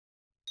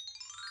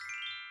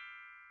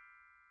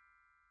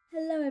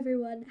Hello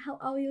everyone, how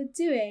are you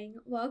doing?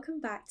 Welcome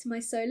back to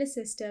my Solar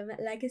System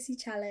Legacy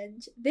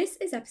Challenge. This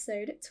is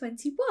episode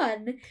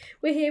 21.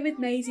 We're here with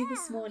Maisie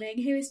this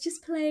morning, who is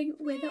just playing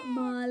with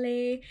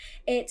Marley.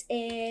 It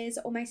is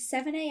almost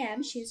 7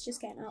 a.m. She's just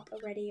getting up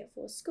ready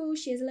for school.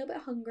 She is a little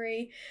bit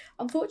hungry.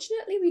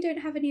 Unfortunately, we don't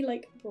have any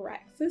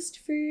breakfast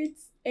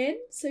foods in,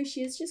 so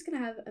she is just gonna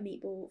have a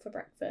meatball for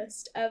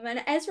breakfast.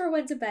 And Ezra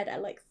went to bed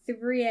at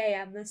 3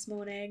 a.m. this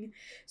morning,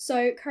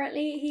 so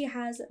currently he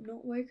has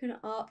not woken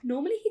up.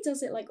 Normally he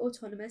does it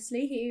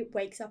autonomously. He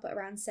wakes up at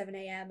around 7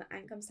 a.m.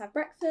 and comes to have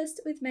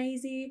breakfast with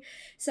Maisie,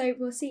 so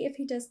we'll see if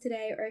he does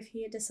today or if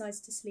he decides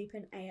to sleep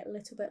in a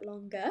little bit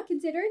longer.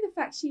 Considering the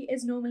fact she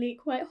is normally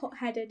quite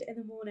hot-headed in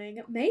the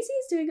morning, Maisie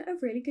is doing a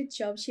really good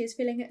job. She is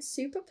feeling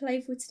super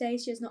playful today.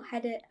 She is not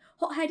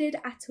hot-headed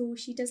at all.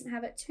 She doesn't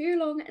have it too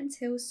long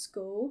until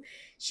school.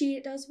 She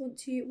does want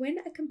to win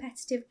a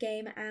competitive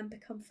game and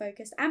become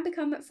focused and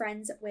become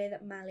friends with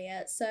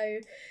Malia. So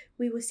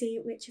we will see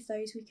which of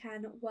those we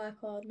can work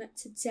on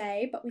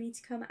today. But we need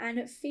to come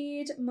and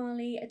feed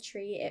Marley a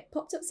treat. It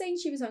popped up saying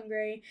she was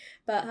hungry,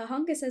 but her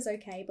hunger says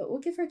okay. But we'll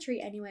give her a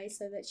treat anyway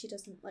so that she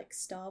doesn't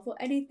starve or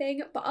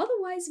anything. But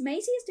otherwise,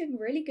 Maisie is doing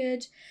really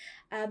good.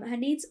 Her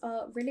needs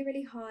are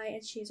really high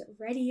and she's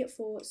ready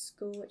for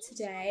school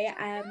today.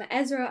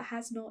 Ezra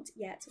has not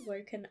yet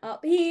woken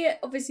up. He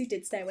obviously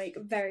did stay awake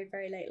very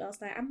late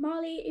last night, and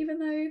Marley, even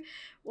though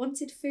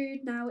wanted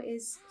food, now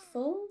is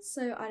full,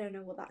 so I don't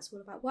know what that's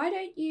all about. Why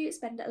don't you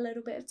spend a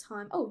little bit of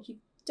time? Oh, you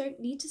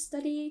don't need to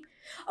study.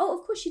 Oh,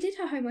 of course, she did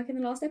her homework in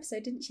the last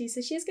episode, didn't she?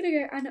 So she's gonna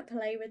go and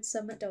play with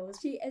some dolls.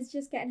 She is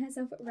just getting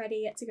herself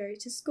ready to go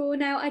to school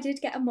now. I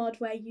did get a mod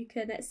where you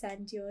can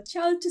send your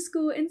child to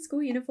school in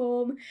school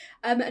uniform.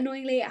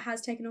 Annoyingly, it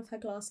has taken off her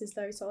glasses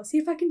though, so I'll see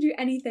if I can do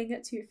anything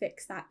to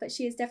fix that. But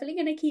she is definitely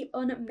gonna keep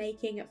on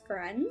making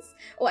friends.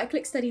 Oh, I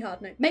clicked study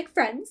hard. No, make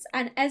friends.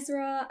 And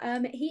Ezra,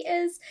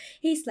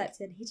 he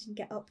slept in. He didn't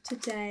get up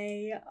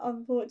today,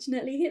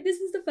 unfortunately. This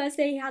is the first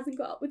day he hasn't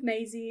got up with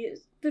Maisie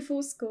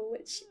before school,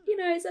 which, you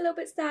know, is a little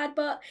bit sad,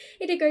 but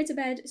he did go to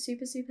bed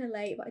super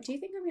late. But I do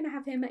think I'm gonna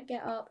have him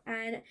get up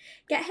and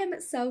get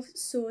himself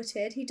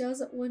sorted. He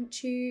does want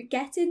to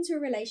get into a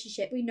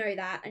relationship, we know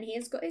that, and he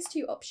has got his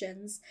two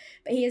options,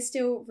 but he is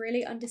still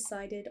really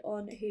undecided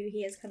on who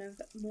he is kind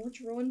of more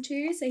drawn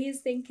to. So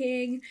he's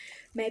thinking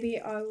maybe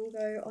I will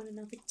go on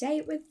another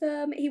date with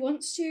them. He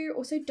wants to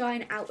also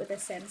dine out with a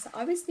sim. So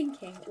I was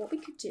thinking what we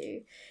could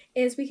do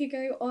is we could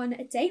go on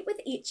a date with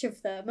each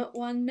of them.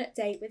 One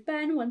date with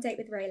Ben, one date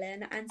with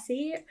Raelyn, and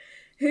see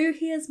who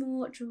he is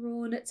more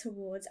drawn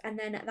towards. And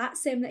then that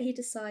sim that he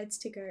decides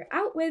to go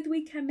out with,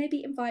 we can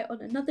maybe invite on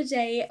another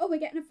date. Oh, we're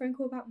getting a phone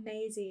call about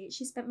Maisie.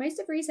 She spent most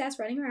of recess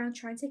running around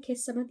trying to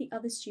kiss some of the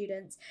other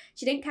students.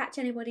 She didn't catch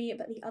anybody,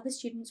 but the other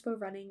students were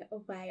running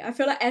away. I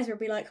feel like Ezra will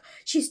be like,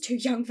 she's too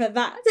young for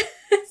that.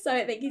 So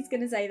I think he's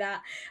going to say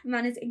that.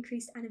 Manners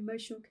increased and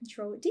emotional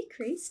control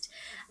decreased.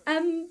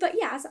 But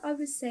yeah, as I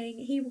was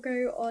saying, he will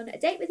go on a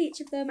date with each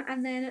of them,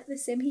 and then the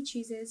sim he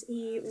chooses,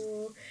 he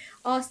will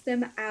ask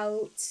them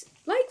out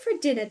for a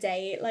dinner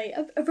date,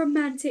 a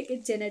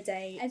romantic dinner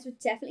date. Ezra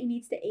definitely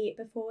needs to eat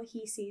before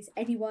he sees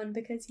anyone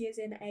because he is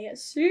in a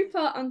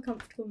super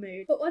uncomfortable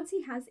mood. But once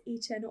he has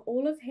eaten,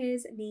 all of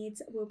his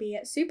needs will be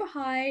super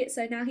high.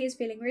 So now he is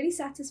feeling really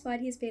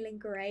satisfied. He is feeling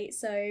great.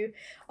 So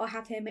I'll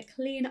have him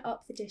clean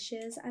up the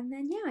dishes, and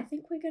then yeah, I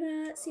think we're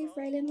gonna see if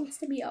Raelyn wants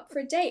to meet up for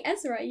a date.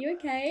 Ezra, are you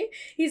okay?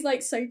 He's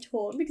so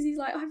torn because he's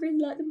like, I really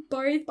like them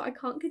both, but I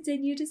can't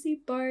continue to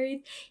see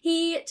both.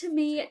 He, to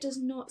me, does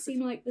not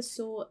seem like the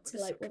sort to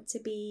want to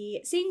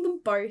be seeing them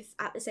both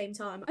at the same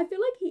time. I feel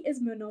like he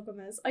is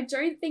monogamous. I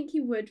don't think he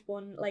would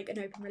want an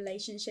open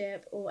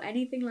relationship or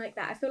anything like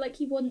that. I feel like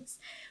he wants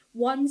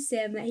one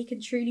sim that he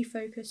can truly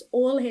focus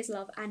all his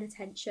love and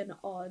attention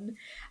on.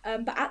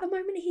 But at the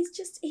moment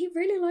he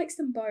really likes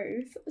them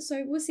both.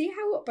 So we'll see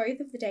how both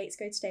of the dates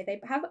go today.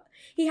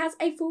 He has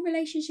a full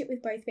relationship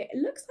with both, but it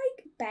looks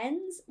like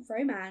Ben's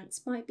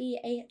romance might be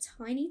a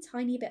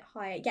tiny bit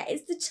higher. Yeah,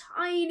 it's the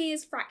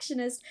tiniest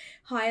fractionist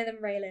higher than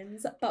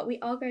Raelyn's, but we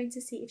are going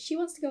to see if she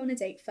wants to go on a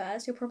date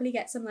first. He'll probably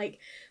get some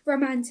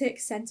romantic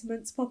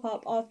sentiments pop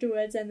up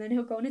afterwards, and then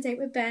he'll go on a date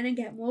with Ben and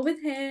get more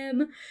with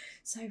him.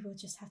 So we'll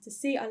just have to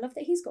see. I love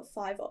that he's got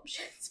 5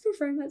 options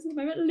for romance at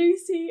the moment.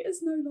 Lucy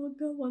is no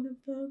longer one of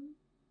them.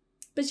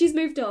 But she's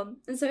moved on,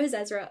 and so has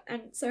Ezra,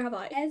 and so have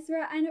I.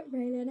 Ezra and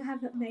Raelyn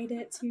have made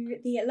it to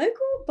the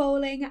local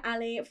bowling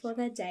alley for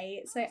their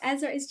date. So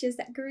Ezra is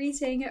just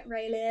greeting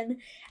Raelyn,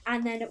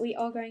 and then we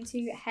are going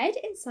to head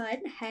inside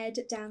and head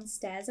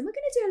downstairs, and we're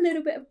going to do a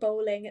little bit of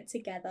bowling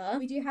together.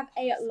 We do have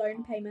a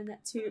loan payment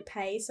to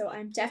pay, so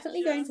I'm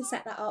definitely going to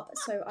set that up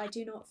so I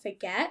do not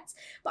forget.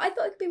 But I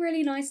thought it would be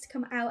really nice to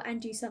come out and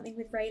do something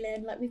with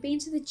Raelyn. We've been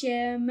to the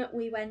gym,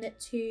 we went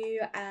to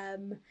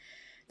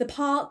the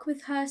park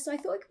with her, so I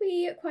thought it could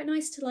be quite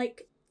nice to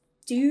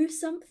do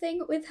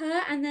something with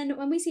her. And then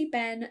when we see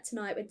Ben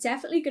tonight, we're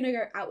definitely going to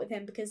go out with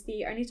him because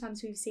the only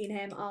times we've seen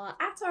him are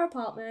at our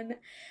apartment.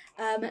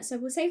 So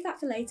we'll save that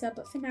for later,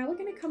 but for now we're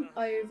going to come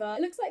over.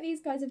 It looks like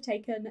these guys have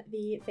taken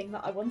the thing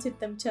that I wanted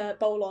them to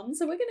bowl on,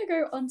 so we're going to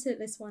go onto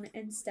this one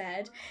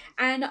instead.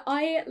 And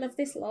I love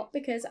this lot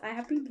because I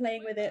have been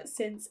playing with it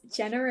since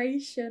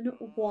Generation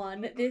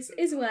 1. This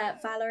is where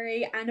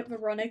Valerie and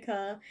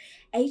Veronica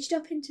aged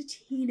up into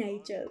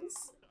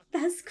teenagers.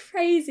 That's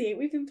crazy.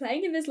 We've been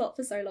playing in this lot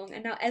for so long,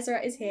 and now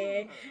Ezra is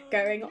here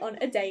going on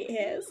a date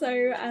here. So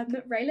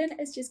Raelyn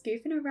is just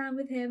goofing around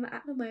with him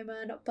at the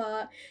moment,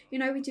 but you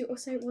know, we do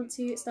also want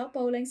to start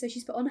bowling, so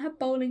she's put on her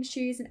bowling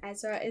shoes and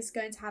Ezra is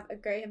going to have a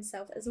go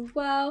himself as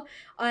well.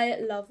 I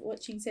love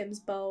watching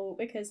Sims bowl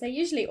because they're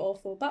usually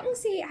awful, but we'll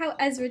see how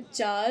Ezra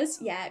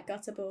does. Yeah,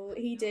 guttable.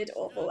 He did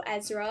awful.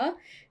 Ezra,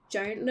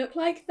 don't look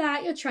like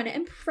that. You're trying to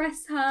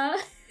impress her.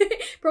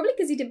 Probably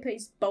because he didn't put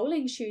his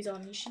bowling shoes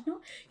on. You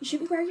should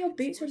be wearing your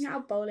boots when you're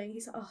out bowling.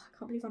 He's like, oh, I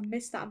can't believe I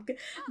missed that. I'm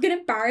gonna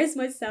embarrass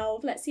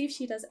myself. Let's see if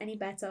she does any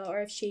better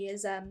or if she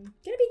is gonna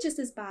be just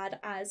as bad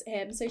as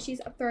him. So she's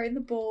throwing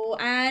the ball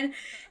and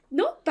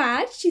not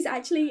bad. She's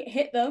actually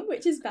hit them,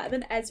 which is better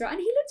than Ezra. And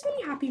he looks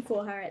really happy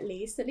for her at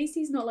least. At least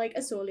he's not like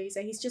a sore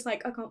loser. He's just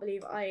like, I can't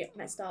believe I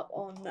messed up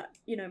on,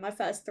 you know, my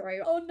first throw.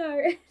 Oh no,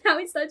 now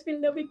it's starting to be a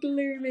little bit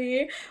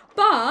gloomy.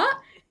 But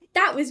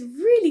that was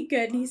really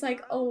good. And he's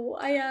like, oh,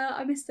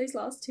 I missed those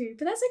last two.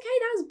 But that's okay.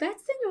 That was better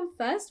than your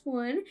first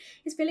one.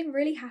 He's feeling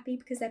really happy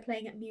because they're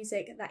playing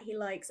music that he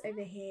likes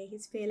over here.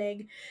 He's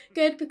feeling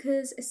good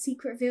because a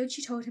secret revealed.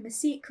 She told him a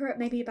secret,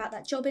 maybe about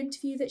that job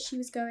interview that she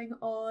was going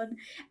on.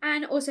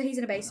 And also he's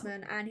in a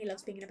basement and he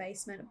loves being in a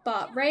basement.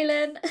 But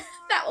Raelyn,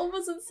 that one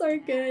wasn't so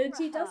good.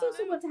 She does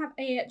also want to have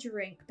a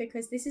drink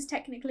because this is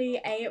technically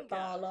a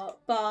bar lot.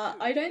 But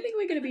I don't think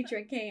we're going to be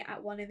drinking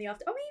at 1 in the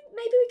afternoon. I mean,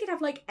 maybe we could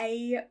have like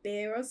a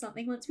beer or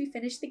something once we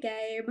finish the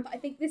game. But I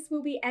think this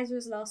will be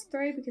Ezra's last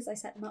throw because I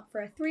set them up for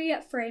a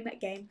 3-frame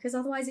game because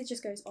otherwise it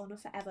just goes on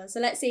forever. So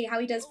let's see how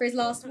he does for his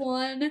last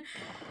one.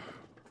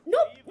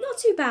 Not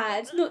too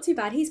bad, not too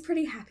bad. He's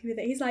pretty happy with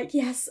it. He's like,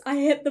 yes, I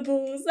hit the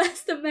balls.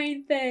 That's the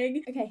main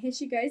thing. Okay, here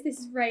she goes. This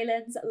is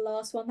Raelyn's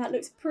last one. That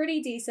looks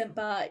pretty decent,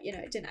 but you know,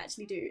 it didn't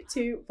actually do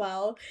too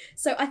well.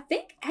 So I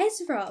think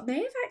Ezra may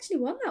have actually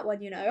won that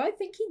one, you know. I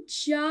think he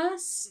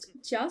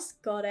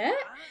just got it.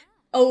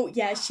 Oh,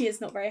 yeah, she is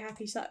not very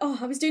happy. She's like, oh,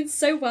 I was doing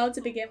so well to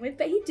begin with,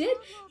 but he did.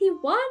 He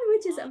won,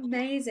 which is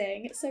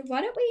amazing. So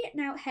why don't we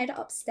now head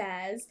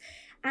upstairs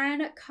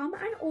and come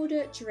and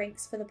order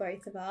drinks for the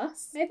both of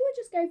us. Maybe we'll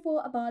just go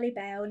for a barley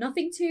bale.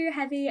 Nothing too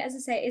heavy. As I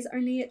say, it is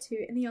only at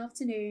 2 in the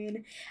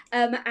afternoon.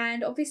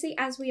 And obviously,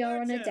 as we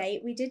are on a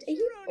date, are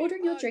you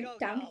ordering your drink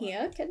down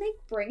here? Can they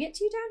bring it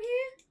to you down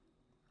here?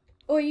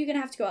 Or are you going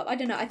to have to go up? I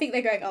don't know. I think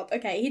they're going up.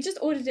 Okay, he just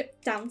ordered it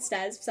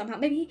downstairs somehow.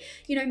 Maybe,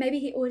 you know, maybe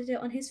he ordered it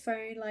on his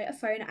phone, like a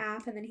phone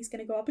app, and then he's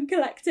going to go up and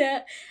collect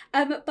it.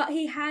 But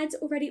he had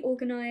already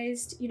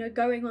organised, you know,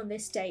 going on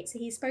this date. So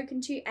he's spoken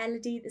to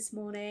Elodie this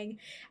morning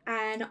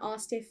and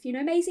asked if, you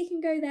know, Maisie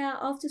can go there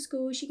after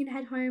school. She can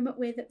head home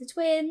with the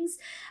twins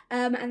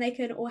and they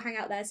can all hang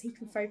out there so he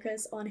can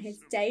focus on his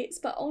dates.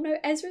 But oh no,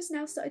 Ezra's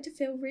now started to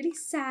feel really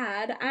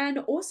sad and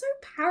also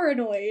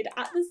paranoid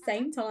at the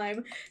same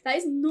time. That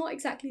is not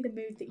exactly the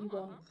mood that you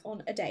want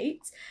on a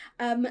date.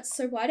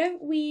 So why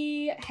don't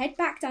we head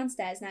back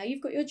downstairs now?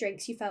 You've got your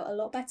drinks. You felt a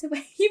lot better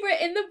when you were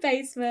in the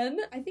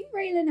basement. I think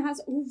Raelyn has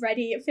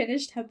already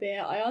finished her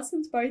beer. I asked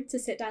them both to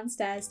sit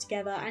downstairs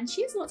together and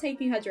she is not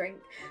taking her drink,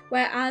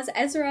 whereas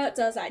Ezra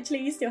does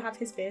actually still have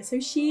his beer, so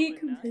she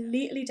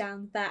completely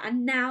downed that.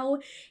 And now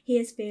he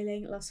is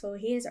feeling lustful.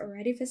 He is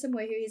ready for some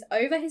woohoo. He's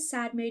over his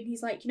sad mood.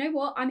 He's like, you know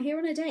what, I'm here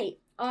on a date.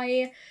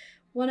 I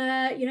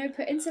wanna, you know,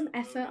 put in some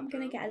effort. I'm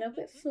gonna get a little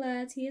bit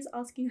flirty. He's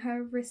asking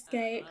her a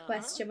risque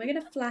question. We're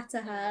gonna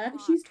flatter her.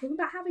 She's talking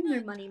about having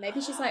no money.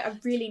 Maybe she's like, I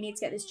really need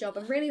to get this job.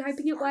 I'm really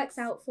hoping it works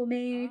out for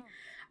me.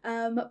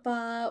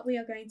 But we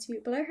are going to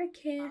blow her a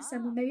kiss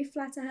and we'll maybe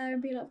flatter her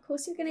and be like, of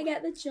course you're gonna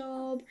get the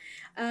job.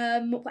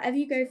 Whatever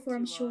you go for,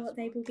 I'm sure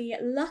they will be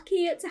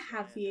lucky to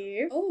have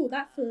you. Oh,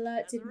 that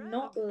flirt did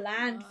not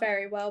land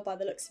very well by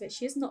the looks of it.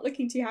 She is not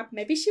looking too happy.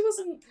 Maybe she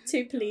wasn't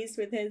too pleased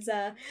with his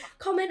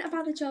comment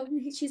about the job.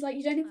 She's like,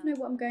 you don't even know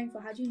what I'm going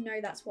for. How do you know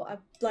that's what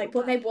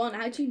what they want?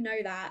 How do you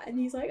know that? And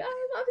he's like,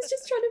 oh, I was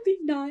just trying to be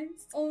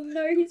nice. Oh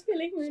no, he's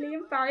feeling really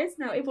embarrassed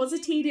now. It was a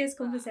tedious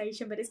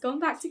conversation, but it's gone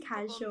back to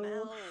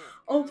casual.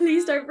 Oh,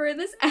 please don't ruin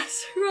this,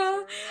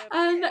 Ezra.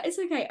 It's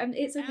okay.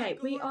 It's okay.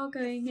 We are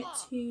going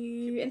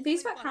to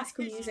enthuse about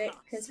classical music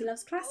because he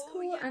loves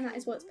classical, and that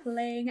is what's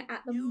playing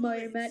at the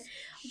moment.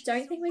 I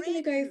don't think we're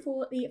gonna go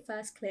for the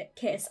first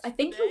kiss. I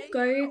think he'll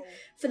go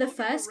for the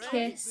first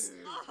kiss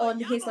on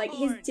his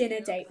dinner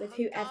date with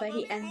whoever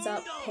he ends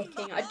up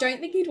picking. I don't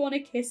think he'd want to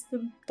kiss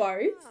them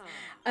both.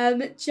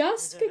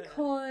 Just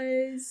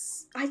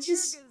because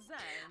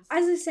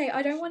as I say,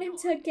 I don't want him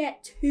to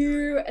get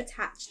too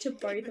attached to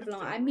both of them.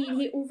 I mean,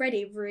 he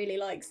already really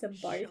likes them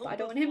both, but I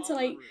don't want him to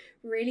like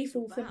really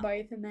fall for them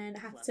both and then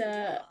have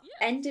to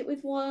end it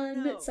with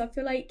one. So I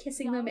feel like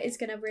kissing them is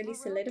going to really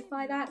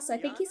solidify that. So I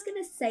think he's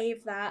going to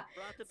save that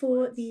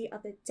for the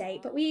other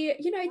date. But we,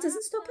 you know, it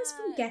doesn't stop us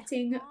from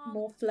getting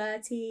more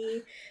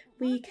flirty.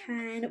 We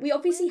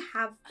obviously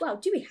have, well,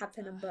 do we have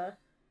her number?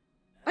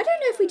 I don't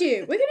know if we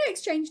do. We're going to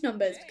exchange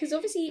numbers because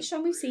obviously each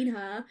time we've seen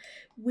her,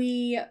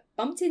 we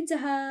bumped into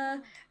her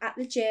at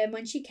the gym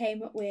when she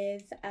came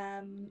with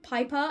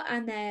Piper,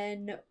 and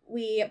then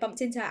we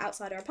bumped into her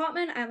outside our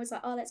apartment and was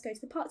like, oh, let's go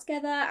to the park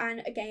together.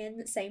 And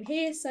again, same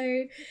here.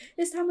 So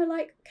this time we're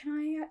like, can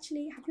I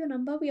actually have your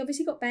number? We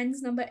obviously got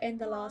Ben's number in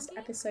the last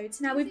episode,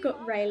 so now we've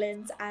got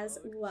Raelyn's as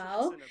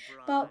well.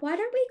 But why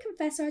don't we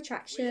confess our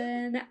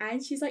attraction?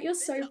 And she's like, you're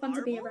so fun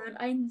to be around.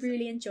 I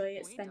really enjoy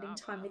spending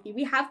time with you.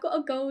 We have got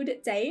a gold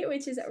date,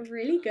 which is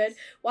really good.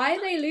 Why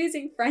are they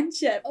losing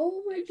friendship?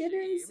 Oh my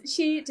goodness.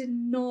 She did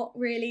not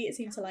really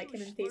seem to like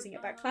him enthusing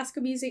about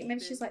classical music.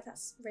 Maybe she's like,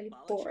 that's really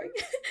boring.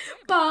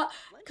 But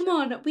come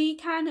on, we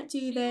can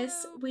do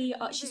this.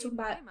 She's talking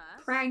about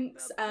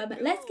pranks.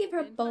 Let's give her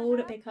a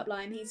bold pickup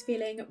line. He's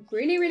feeling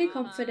really, really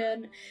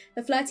confident.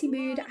 The flirty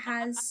mood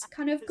has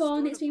kind of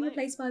gone. It's been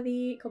replaced by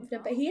the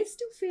confident, but he is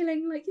still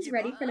feeling like he's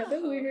ready for a little bit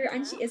of woohoo,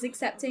 and she is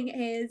accepting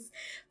his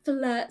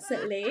flirts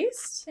at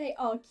least. They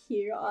are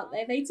cute, aren't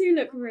they? They do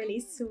look really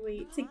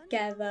sweet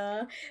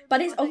together.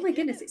 But it's, oh my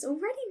goodness, it's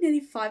already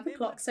nearly 5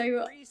 o'clock,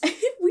 so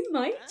we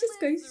might just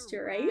go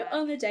straight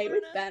on a date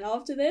with Ben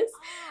after this.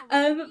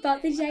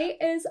 But the date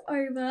is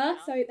over,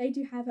 so they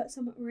do have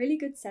some really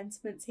good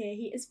sentiments here.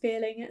 He is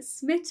feeling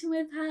smitten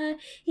with her.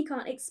 He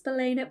can't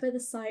explain it, but the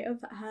sight of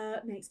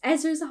her makes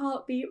Ezra's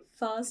heartbeat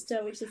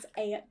faster, which is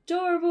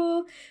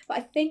adorable. But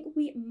I think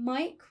we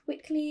might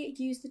quickly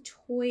use the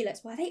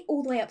toilets. Why are they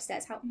all the way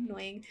upstairs? How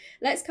annoying.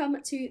 Let's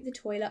come to the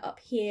toilet up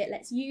here.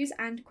 Let's use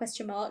and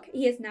question mark.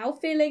 He is now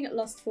feeling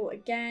lustful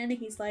again.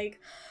 He's like,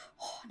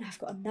 oh, now I've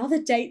got another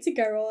date to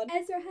go on.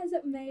 Ezra has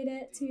made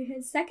it to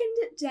his second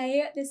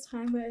day, this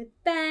time with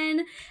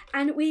Ben,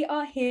 and we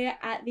are here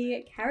at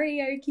the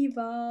karaoke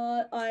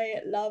bar. I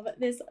love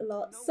this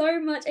lot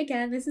so much.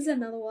 Again, this is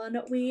another one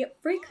we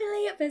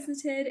frequently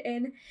visited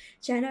in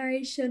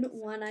Generation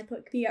 1. I thought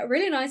it could be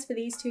really nice for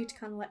these two to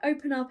kind of like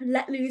open up and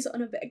let loose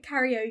on a bit of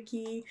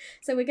karaoke.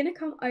 So we're going to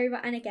come over,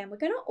 and again, we're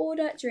going to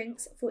order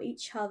drinks for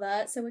each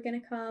other. So we're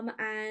going to come,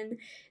 and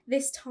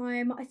this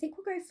time I think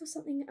we'll go for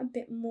something a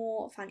bit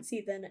more fancy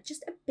than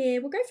just a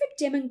beer. We'll go for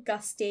dim and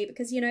gusty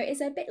because, you know,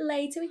 it's a bit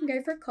later. We can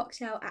go for a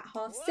cocktail at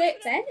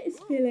 6:30. Ben is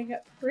feeling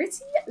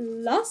pretty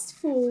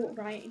lustful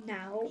right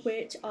now,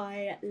 which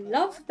I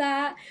love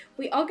that.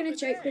 We are going to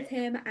joke with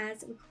him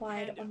as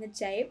required on the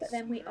date, but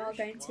then we are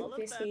going to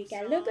obviously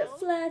get a little bit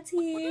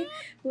flirty.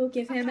 We'll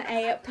give him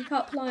a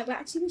pickup line. Well,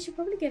 actually, we should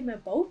probably give him a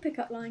bold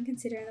pickup line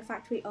considering the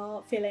fact we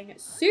are feeling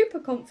super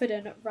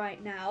confident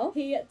right now.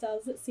 He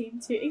does seem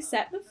to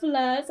accept the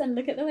flirts, and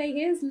look at the way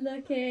he is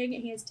looking.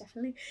 He is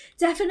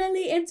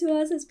definitely into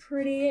us. It's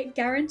pretty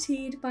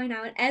guaranteed by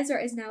now, and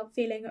Ezra is now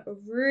feeling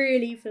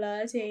really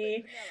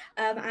flirty,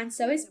 and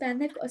so is Ben.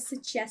 They've got a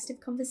suggestive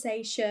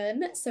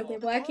conversation, so we're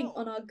working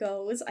on our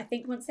goals. I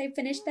think once they've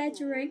finished their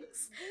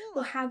drinks,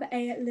 we'll have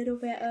a little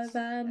bit of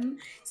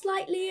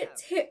slightly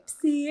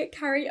tipsy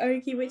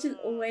karaoke, which is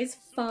always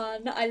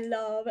fun. I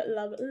love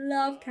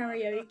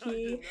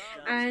karaoke,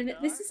 and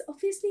this is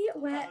obviously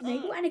where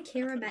Mabel and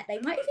Akira met. They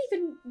might have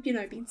even, you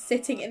know, been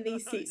sitting in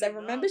these seats. I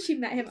remember she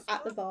met him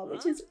at the bar,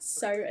 which is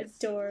so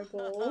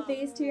adorable.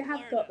 These two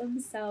have got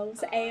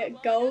themselves a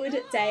gold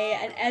day,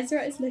 and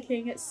Ezra is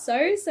looking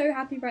so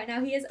happy right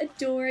now. He is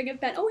adoring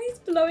Ben. Oh, he's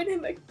blowing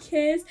him a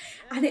kiss,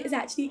 and it is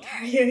actually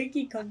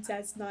karaoke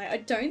contest night. I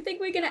don't think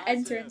we're gonna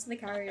enter into the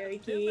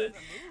karaoke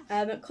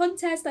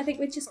contest. I think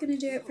we're just gonna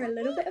do it for a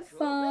little bit of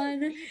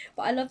fun.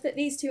 But I love that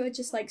these two are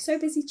just like so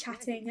busy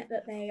chatting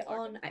that they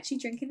aren't actually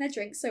drinking their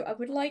drinks. So I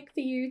would like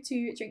for you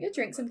to drink your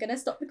drinks. I'm gonna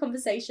stop the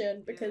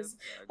conversation because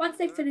once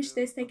they finish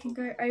this, they can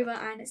go over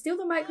and steal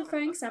the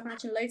microphone, because I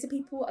imagine loads of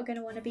people are going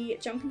to want to be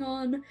jumping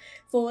on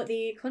for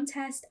the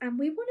contest, and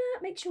we want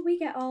to make sure we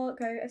get our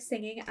go of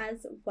singing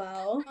as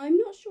well. I'm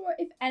not sure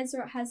if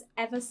Ezra has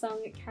ever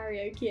sung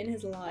karaoke in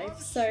his life,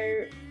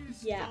 so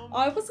yeah,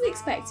 I wasn't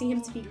expecting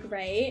him to be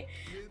great.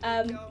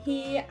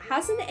 He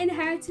hasn't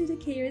inherited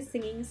Akira's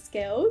singing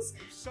skills,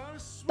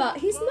 but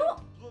he's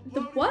not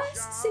the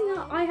worst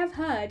singer I have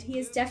heard. He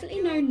is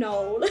definitely no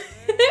Noel.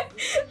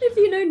 If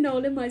you know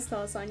Noel in my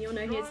star sign, you'll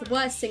know he is the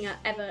worst singer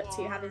ever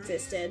to have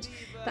existed.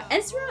 But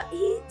Ezra,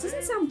 he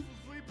doesn't sound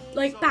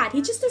like bad.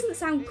 He just doesn't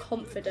sound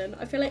confident.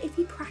 I feel like if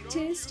he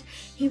practiced,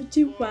 he would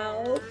do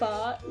well.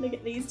 But look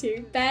at these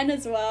two. Ben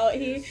as well.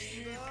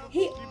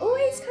 He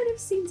always kind of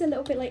seems a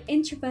little bit like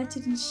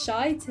introverted and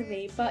shy to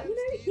me, but you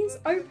know, he's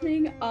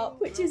opening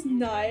up, which is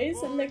nice.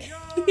 And look,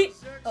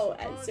 oh,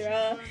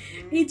 Ezra,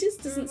 he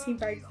just doesn't seem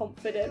very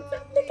confident,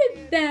 but look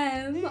at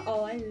them.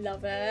 Oh, I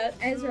love it.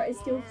 Ezra is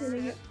still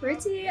feeling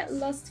pretty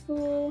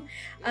lustful.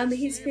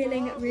 He's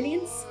feeling really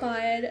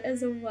inspired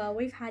as well.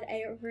 We've had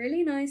a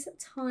really nice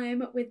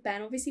time with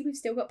Ben. Obviously, we've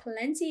still got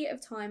plenty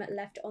of time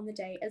left on the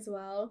date as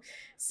well.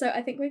 So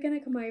I think we're going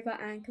to come over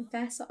and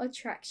confess our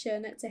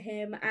attraction to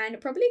him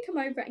and probably come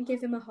over and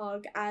give him a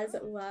hug as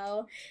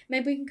well.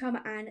 Maybe we can come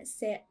and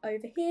sit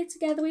over here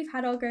together. We've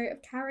had our go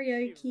of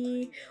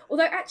karaoke.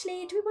 Although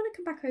actually, do we want to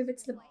come back over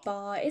to the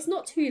bar? It's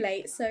not too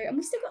late, so, and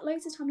we've still got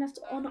loads of time left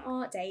on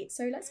our date.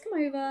 So let's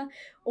come over,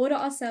 order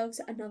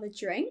ourselves another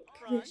drink.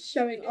 We're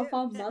showing off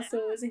our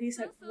muscles and he's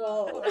like,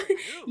 whoa,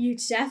 you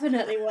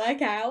definitely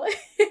work out.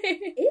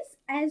 Is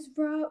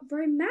Ezra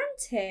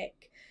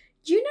romantic?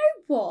 Do you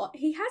know what?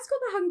 He has got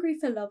the hungry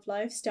for love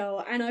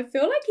lifestyle and I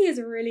feel like he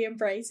is really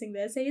embracing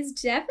this. He is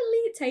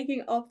definitely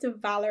taking off to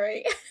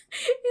Valerie.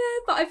 Yeah,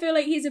 but I feel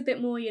like he's a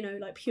bit more, you know,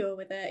 like pure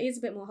with it. He's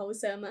a bit more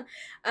wholesome.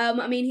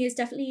 I mean, he is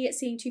definitely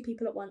seeing two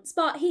people at once,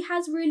 but he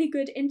has really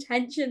good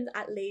intentions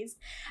at least.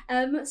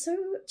 So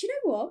do you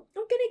know what?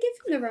 I'm gonna give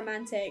him the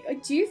romantic. I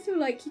do feel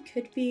like he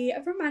could be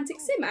a romantic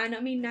sim, and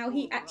I mean now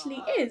he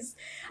actually is.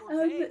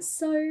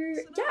 So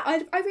yeah,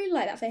 I really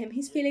like that for him.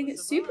 He's feeling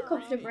super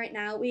confident right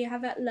now. We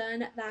have learned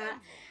that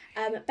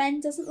Ben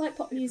doesn't like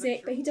pop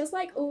music, but he does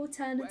like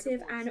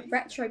alternative and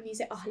retro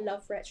music. Oh, I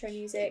love retro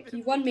music.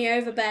 You won me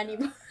over, Ben. You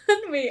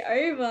won me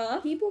over.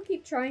 People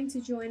keep trying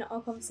to join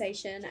our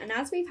conversation, and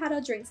as we've had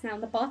our drinks now,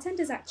 and the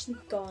bartender's actually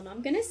gone,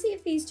 I'm going to see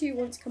if these two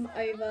want to come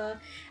over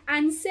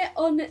and sit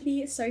on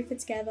the sofa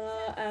together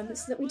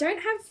so that we don't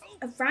have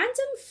a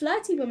random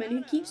flirty woman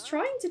who keeps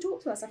trying to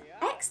talk to us. I've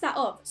X'd that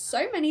off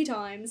so many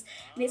times,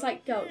 and it's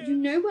like, girl, you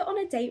know we're on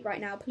a date right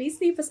now. Please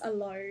leave us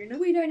alone.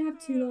 We don't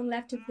have too long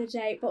left of the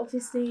date, but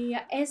obviously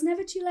it's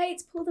never too late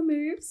to pull the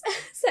moves.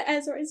 So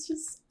Ezra is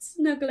just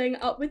snuggling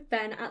up with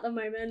Ben at the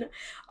moment.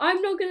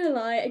 I'm not gonna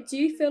lie, I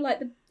do feel like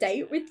the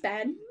date with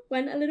Ben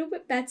went a little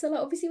bit better.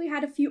 Like obviously we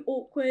had a few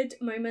awkward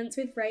moments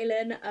with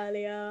Raelyn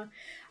earlier,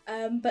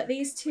 but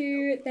these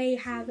two, they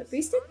have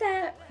boosted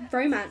their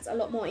romance a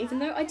lot more. Even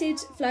though I did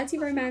flirty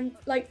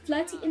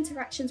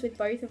interactions with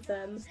both of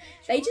them,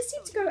 they just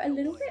seem to go a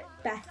little bit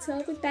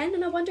better with Ben,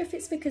 and I wonder if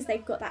it's because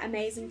they've got that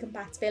amazing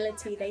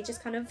compatibility. They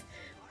just kind of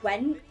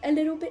went a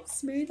little bit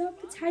smoother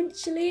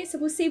potentially. So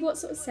we'll see what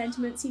sort of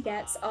sentiments he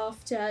gets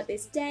after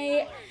this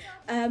date,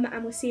 and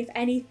we'll see if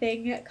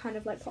anything kind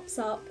of like pops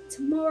up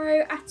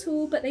tomorrow at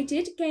all. But they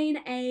did gain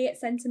a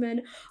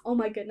sentiment. Oh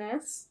my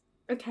goodness.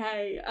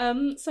 Okay,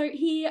 so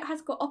he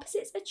has got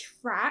opposites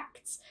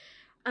attract.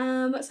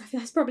 So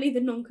that's probably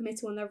the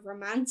non-committal and the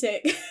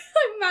romantic,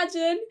 I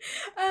imagine.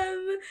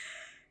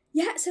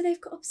 Yeah, so they've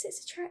got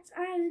opposites attract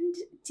and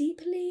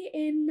deeply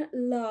in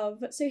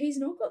love. So he's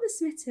not got the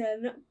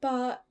smitten,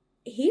 but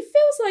he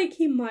feels like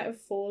he might have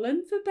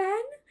fallen for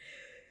Ben.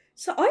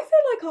 So I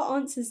feel like our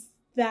answer's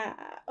there.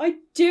 I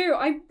do.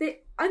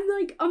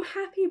 I'm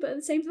happy, but at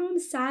the same time I'm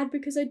sad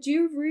because I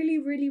do really,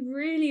 really,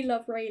 really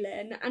love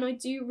Raelyn, and I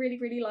do really,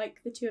 really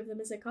like the two of them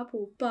as a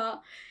couple.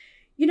 But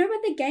you know,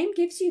 when the game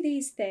gives you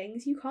these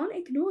things, you can't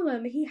ignore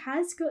them. He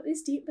has got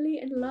this deeply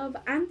in love,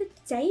 and the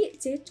date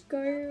did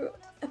go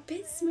a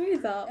bit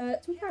smoother.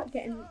 Talk about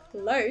getting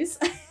close.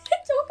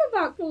 Talk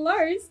about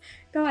close,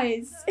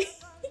 guys.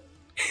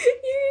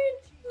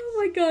 Oh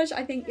my gosh,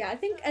 I think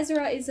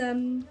Ezra is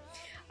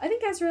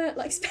Ezra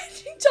likes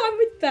spending time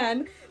with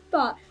Ben,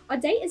 but our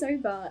date is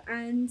over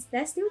and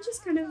they're still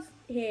just kind of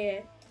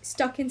here,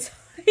 stuck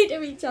inside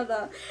of each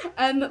other.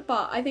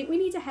 But I think we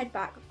need to head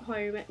back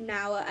home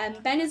now.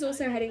 Ben is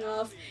also heading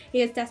off.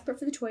 He is desperate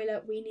for the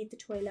toilet. We need the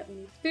toilet, we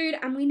need food,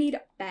 and we need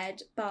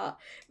bed. But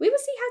we will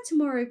see how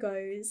tomorrow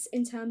goes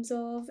in terms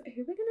of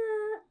who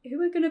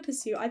we're gonna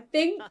pursue. I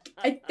think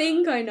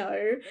I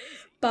know,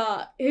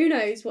 but who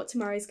knows what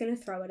tomorrow's gonna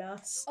throw at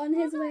us. On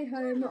his way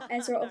home,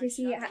 Ezra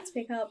obviously had to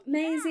pick up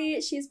Maisie.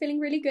 She is feeling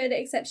really good,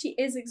 except she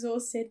is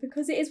exhausted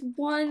because it is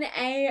 1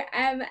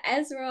 a.m.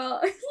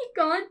 Ezra, you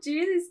can't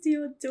do this to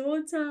your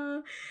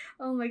daughter.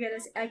 Oh my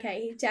goodness.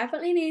 Okay, he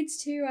definitely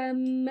needs to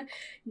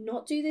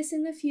not do this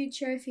in the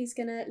future. If he's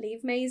gonna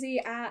leave Maisie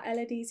at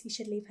Elodie's, he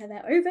should leave her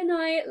there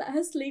overnight, let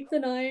her sleep the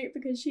night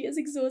because she is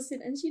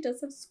exhausted and she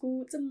does have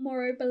school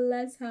tomorrow,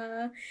 bless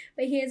her.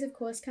 But he is of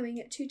course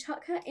coming to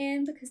tuck her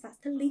in because that's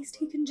the least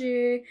he can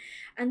do,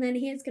 and then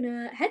he is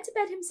gonna head to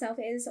bed himself.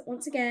 It is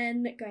once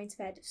again going to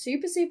bed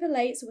super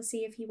late, so we'll see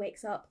if he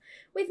wakes up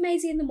with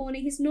Maisie in the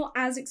morning. He's not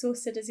as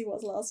exhausted as he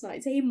was last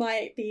night, so he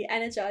might be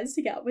energized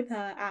to get up with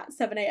her at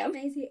 7 a.m.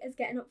 Maisie is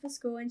getting up for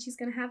school and she's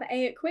gonna have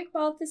a quick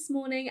bath this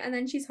morning, and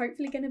then she's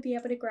hopefully gonna be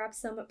able to grab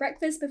some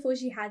breakfast before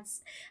she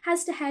has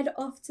to head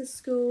off to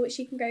school.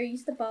 She can go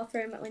use the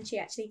bathroom when she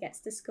actually gets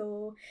to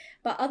school,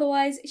 but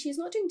otherwise she's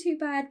not doing too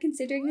bad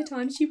considering the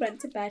time she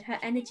went to bed. Her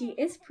energy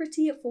is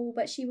pretty full, but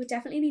but she will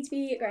definitely need to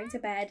be going to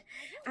bed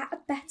at a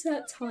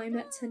better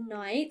time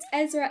tonight.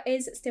 Ezra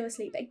is still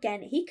asleep.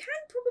 Again, he can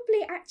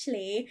probably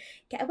actually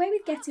get away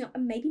with getting up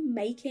and maybe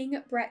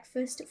making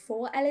breakfast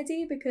for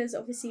Elodie, because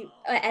obviously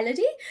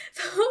Elodie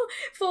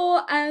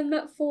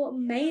for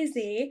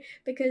Maisie,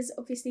 because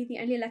obviously the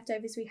only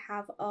leftovers we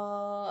have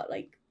are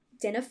like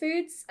dinner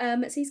foods.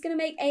 So he's gonna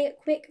make a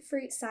quick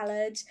fruit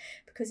salad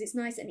because it's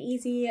nice and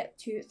easy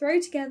to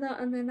throw together,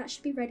 and then that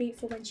should be ready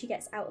for when she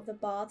gets out of the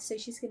bath. So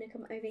she's gonna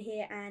come over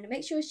here and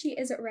make sure she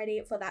is ready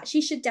for that.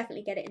 She should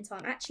definitely get it in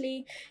time.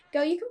 Actually,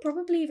 girl, you can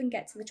probably even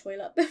get to the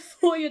toilet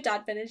before your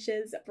dad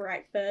finishes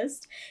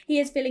breakfast. He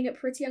is feeling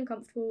pretty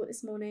uncomfortable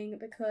this morning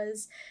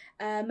because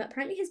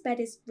apparently his bed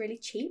is really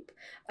cheap.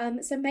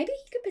 So maybe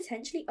he could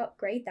potentially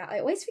upgrade that. I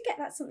always forget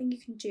that's something you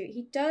can do.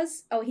 He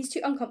does. Oh, he's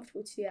too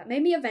uncomfortable to do that.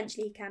 Maybe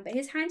eventually he can, but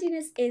his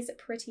handiness is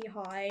pretty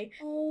high.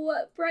 Oh,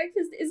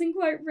 breakfast isn't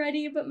quite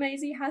ready, but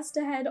Maisie has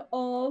to head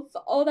off.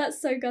 Oh, that's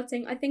so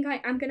gutting. I think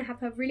I am going to have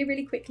her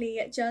really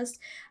quickly just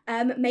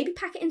maybe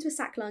pack it into a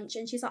sack lunch.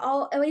 And she's like,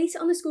 oh, I'll eat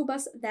it on the school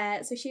bus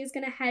there. So she is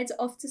going to head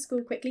off to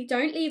school quickly.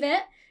 Don't leave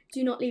it.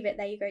 Do not leave it.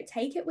 There you go.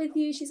 Take it with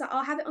you. She's like,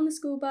 I'll have it on the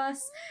school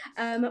bus,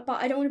 but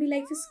I don't want to be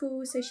late for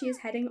school. So she is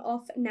heading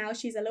off now.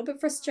 She's a little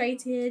bit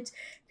frustrated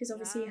because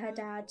obviously her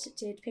dad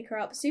did pick her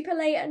up super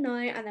late at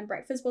night, and then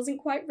breakfast wasn't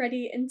quite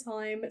ready in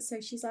time.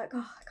 So she's like,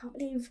 oh, I can't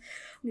believe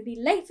I'm going to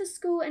be late for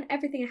school and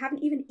everything. I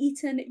haven't even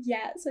eaten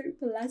yet. So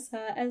bless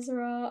her.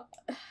 Ezra,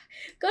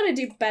 gotta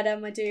do better,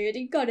 my dude.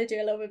 You gotta do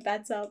a little bit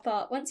better.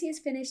 But once he has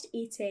finished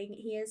eating,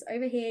 he is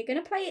over here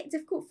going to play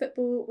difficult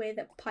football with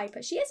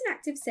Piper. She is an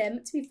active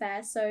sim, to be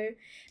fair, so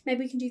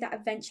maybe we can do that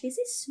eventually. Is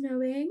it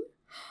snowing?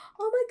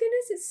 Oh my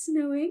goodness, it's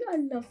snowing.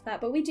 I love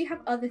that. But we do have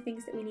other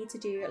things that we need to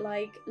do,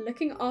 like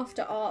looking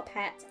after our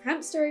pet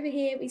hamster over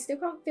here. We still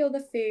can't feel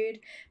the food,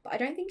 but I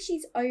don't think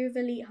she's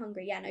overly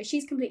hungry. Yeah, no,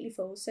 she's completely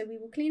full. So we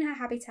will clean her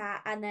habitat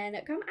and then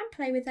come and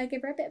play with her,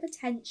 give her a bit of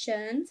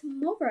attention.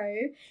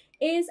 Tomorrow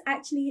is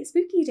actually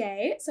spooky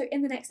day, so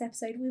in the next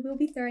episode we will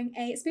be throwing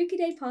a spooky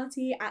day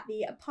party at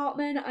the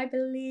apartment, I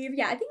believe.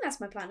 Yeah, I think that's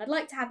my plan. I'd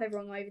like to have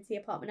everyone over to the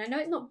apartment. I know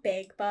it's not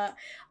big, but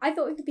I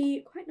thought it would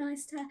be quite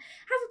nice to have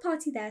a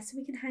party there so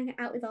we can hang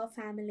out with our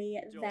family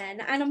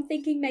then. And I'm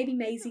thinking maybe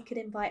Maisie could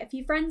invite a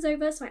few friends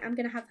over, so I am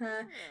going to have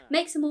her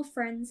make some more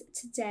friends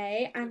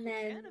today, and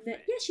then yeah,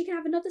 she can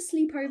have another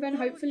sleepover and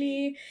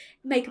hopefully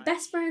make a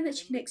best friend that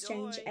she can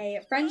exchange a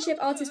friendship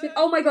artist with.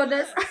 Oh my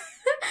goodness.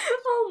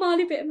 Oh,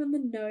 Marley bit him on the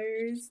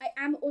nose. I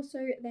am also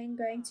then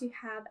going to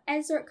have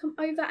Ezra come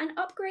over and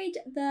upgrade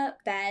the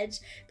bed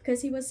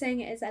because he was saying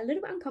it is a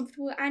little bit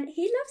uncomfortable, and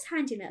he loves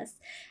handiness.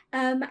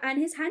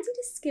 And his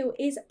handiness skill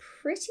is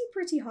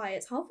pretty high.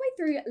 It's halfway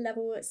through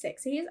level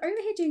 6. He is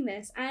over here doing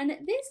this, and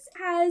this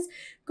has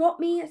got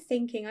me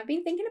thinking. I've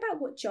been thinking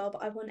about what job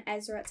I want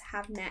Ezra to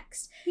have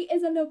next. He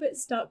is a little bit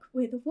stuck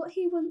with what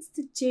he wants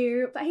to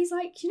do, but he's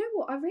like, you know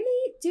what, I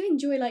really do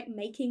enjoy like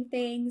making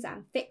things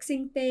and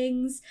fixing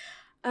things.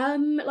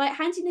 Like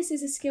handiness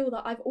is a skill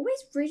that I've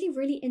always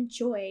really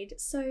enjoyed,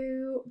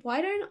 so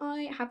why don't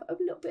I have a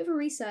little bit of a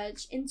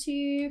research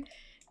into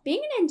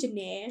being an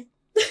engineer?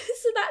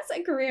 So that's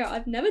a career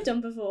I've never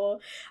done before,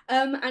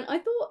 and I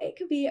thought it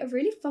could be a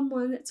really fun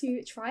one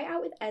to try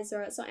out with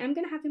Ezra. So I am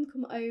going to have him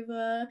come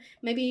over,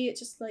 maybe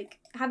just like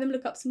have him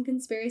look up some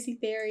conspiracy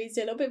theories,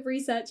 do a little bit of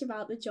research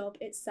about the job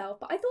itself.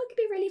 But I thought it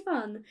could be really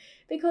fun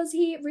because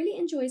he really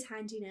enjoys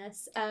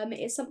handiness.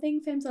 It's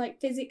something for him to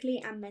like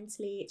physically and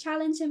mentally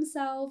challenge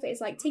himself. It's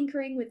like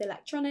tinkering with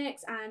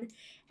electronics and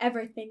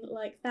everything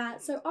like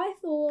that. So I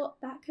thought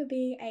that could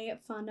be a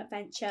fun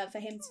venture for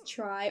him to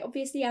try.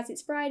 Obviously, as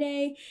it's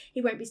Friday,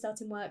 he won't be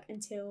starting work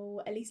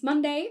until at least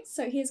Monday,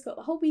 so he has got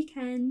the whole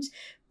weekend.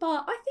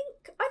 But I think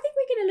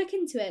we're going to look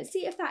into it,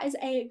 see if that is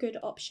a good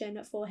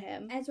option for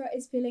him. Ezra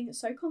is feeling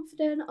so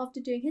confident after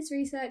doing his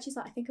research. He's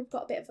like, I think I've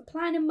got a bit of a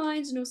plan in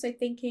mind, and also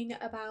thinking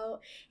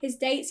about his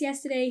dates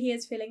yesterday. He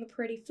is feeling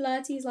pretty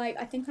flirty. He's like,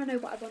 I think I know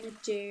what I want to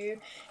do.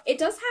 It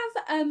does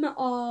have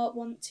our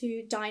want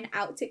to dine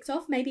out ticked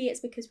off. Maybe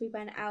it's because we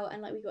went out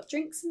and like we got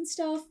drinks and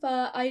stuff,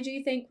 but I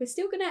do think we're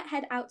still going to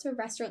head out to a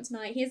restaurant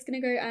tonight. He is going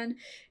to go and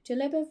do a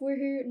little bit of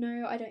woohoo.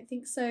 No, I don't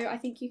think so. I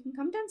think you can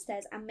come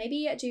downstairs and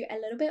maybe do a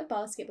little bit of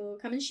basketball,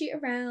 come and shoot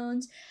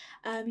around,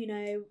 you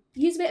know,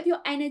 use a bit of your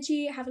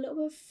energy, have a little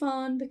bit of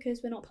fun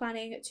because we're not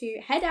planning to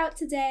head out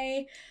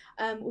today.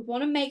 We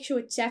want to make sure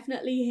we're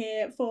definitely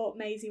here for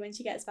Maisie when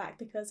she gets back,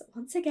 because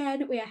once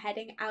again we are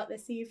heading out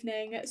this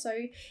evening, so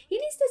he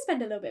needs to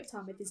spend a little bit of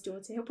time with his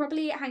daughter. He'll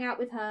probably hang out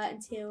with her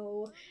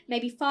until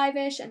maybe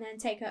 5ish and then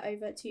take her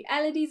over to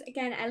Elodie's.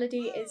 Again,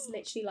 Elodie is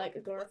literally like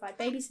a glorified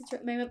babysitter at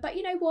the moment, but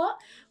you know what,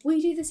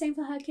 we do the same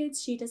for her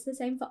kids, she does the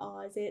same for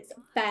ours. It's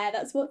fair,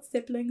 that's what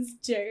siblings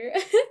do.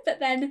 But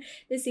then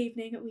this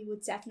evening we will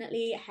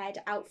definitely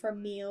head out for a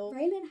meal.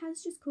 Raelyn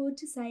has just called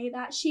to say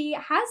that she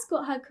has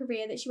got her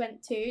career that she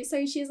went to.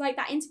 So she's like,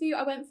 that interview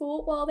I went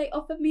for, well, they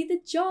offered me the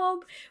job.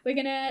 We're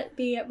gonna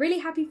be really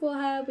happy for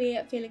her.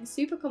 We're feeling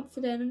super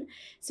confident.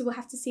 So we'll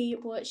have to see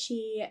what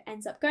she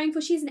ends up going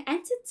for. She's an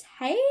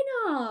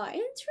entertainer.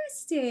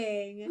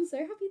 Interesting. I'm so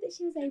happy that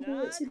she was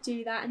able to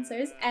do that, and so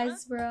is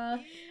Ezra.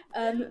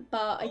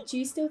 But I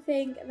do still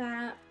think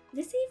that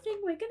this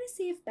evening we're gonna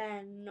see if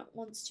Ben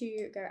wants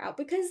to go out,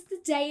 because the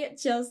day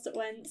just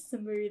went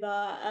smoother.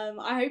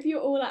 I hope you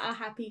all are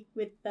happy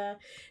with the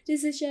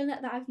decision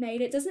that I've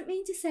made. It doesn't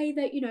mean to say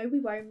that, you know, we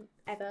won't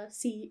ever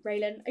see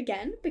Raelyn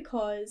again,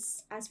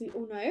 because as we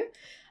all know,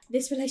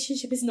 this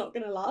relationship is not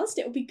going to last.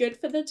 It will be good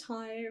for the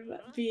time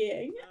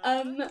being,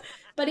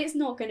 but it's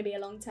not going to be a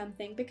long-term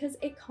thing, because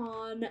it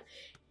can't.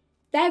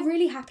 They're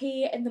really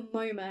happy in the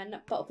moment,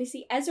 but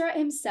obviously Ezra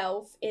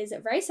himself is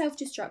very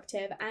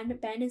self-destructive, and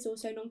Ben is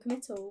also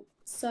non-committal.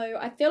 So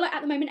I feel like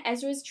at the moment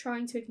Ezra is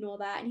trying to ignore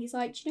that, and he's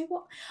like, do you know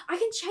what? I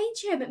can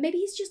change him. Maybe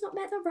he's just not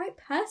met the right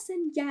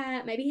person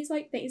yet. Maybe he's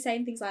like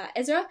saying things like that.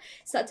 Ezra,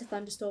 start to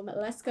thunderstorm.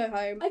 Let's go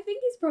home. I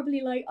think he's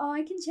probably like, oh,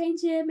 I can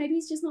change him. Maybe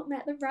he's just not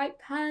met the right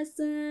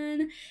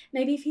person.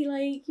 Maybe if he,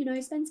 like, you know,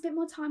 spends a bit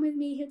more time with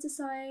me, he'll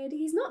decide.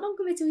 He's not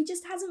non-committal. He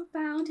just hasn't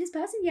found his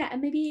person yet,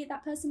 and maybe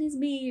that person is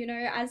me. You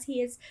know, as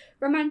he is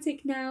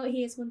romantic now,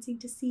 he is wanting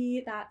to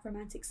see that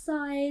romantic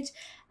side,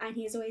 and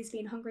he has always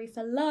been hungry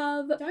for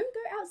love. Don't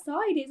go outside.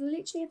 It's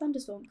literally a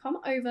thunderstorm. Come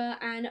over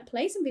and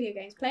play some video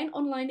games. Play an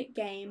online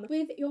game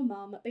with your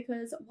mum,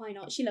 because why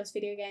not? She loves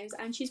video games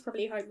and she's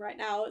probably home right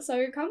now.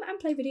 So come and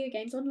play video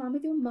games online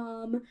with your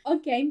mum. Our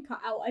game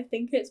cut out. I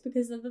think it's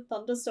because of the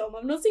thunderstorm.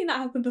 I've not seen that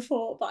happen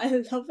before, but I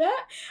love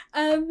it.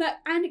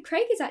 And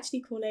Craig is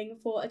actually calling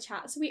for a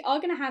chat. So we are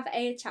going to have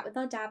a chat with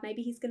our dad.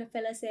 Maybe he's going to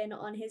fill us in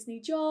on his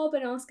new job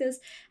and ask us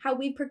how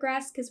we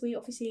progressed, because we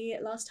obviously,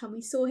 last time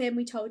we saw him,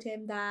 we told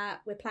him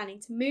that we're planning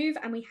to move,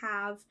 and we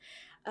have.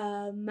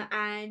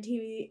 And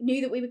he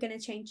knew that we were going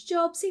to change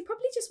jobs, so he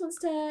probably just wants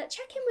to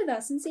check in with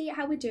us and see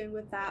how we're doing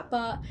with that.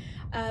 But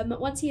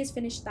once he has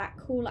finished that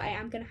call, I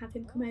am going to have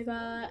him come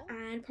over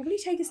and probably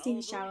take a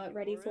steamy shower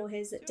ready for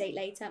his date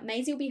later.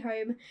 Maisie will be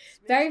home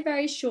very,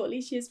 very shortly.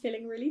 She is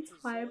feeling really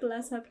tired,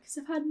 bless her, because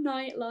of her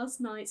night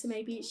last night, so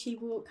maybe she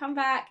will come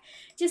back,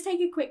 just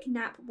take a quick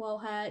nap while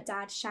her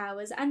dad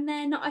showers, and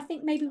then I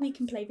think maybe we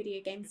can play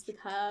video games with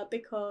her,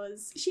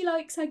 because she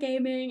likes her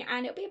gaming,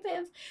 and it'll be a bit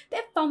of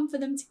fun for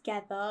them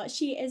together.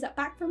 She is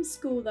back from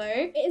school though.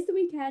 It is the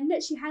weekend.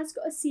 She has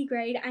got a C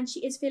grade, and she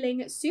is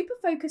feeling super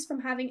focused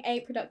from having a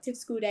productive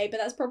school day, but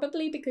that's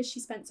probably because she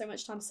spent so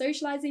much time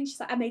socializing.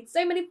 She's like, I made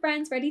so many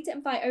friends ready to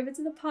invite over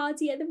to the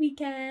party at the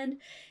weekend.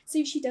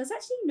 So she does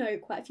actually know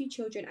quite a few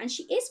children, and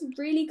she is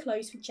really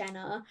close with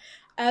Jenna.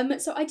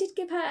 So I did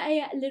give her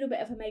a little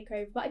bit of a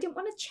makeover, but I didn't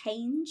want to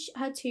change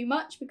her too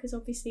much, because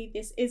obviously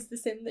this is the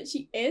sim that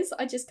she is.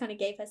 I just kind of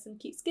gave her some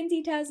cute skin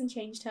details and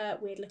changed her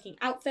weird looking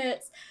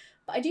outfits.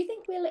 But I do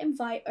think we'll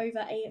invite over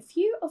a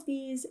few of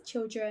these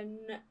children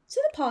to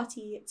the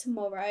party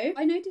tomorrow.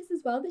 I noticed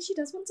as well that she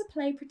does want to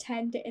play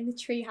pretend in the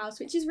treehouse,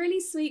 which is really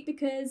sweet,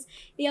 because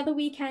the other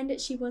weekend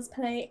she was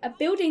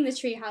building the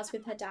treehouse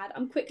with her dad.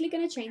 I'm quickly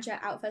going to change her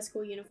out of her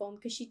school uniform,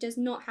 because she does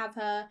not have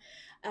her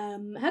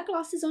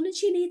glasses on, and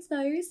she needs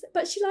those,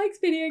 but she likes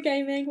video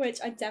gaming, which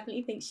I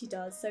definitely think she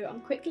does. So I'm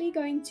quickly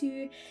going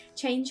to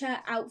change her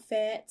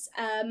outfit,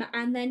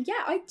 and then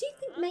yeah, I do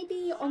think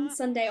maybe on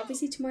Sunday,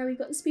 obviously tomorrow we've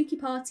got the spooky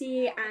party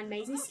and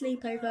Maisie's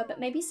sleepover, but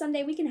maybe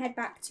Sunday we can head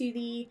back to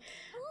the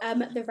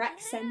rec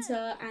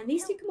centre, and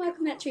these two can work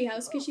on that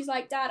treehouse, because she's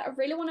like, Dad, I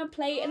really want to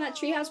play in that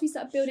treehouse we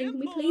started building. Can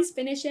we please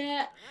finish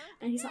it?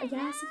 And he's like,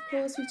 yes, of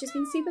course. We've just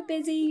been super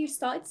busy. You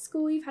started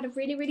school. You've had a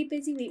really, really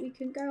busy week. We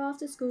couldn't go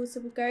after school,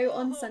 so we'll go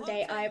on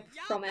Sunday, I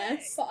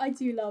promise. But I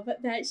do love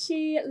that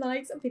she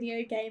likes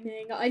video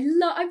gaming. I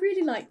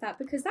really like that,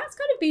 because that's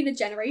kind of been a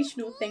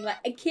generational thing. Like,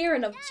 Akira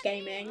loved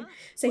gaming,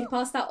 so he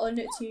passed that on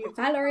to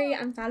Valerie,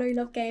 and Valerie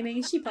loved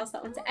gaming. She passed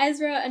that on to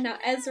Ezra, and now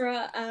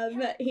Ezra,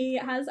 he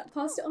has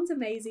passed it on to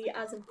Maisie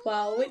as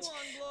well, which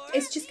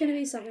is just going to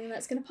be something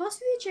that's going to pass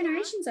through the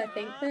generations. I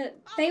think that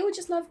they all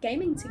just love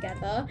gaming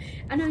together,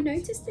 and I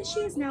noticed that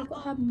she has now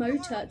got her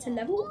motor to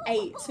level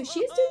 8, so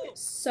she is doing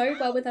so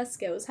well with her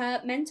skills.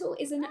 Her mental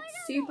isn't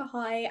super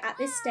high at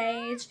this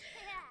stage,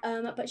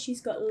 but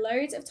she's got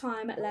loads of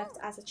time left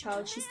as a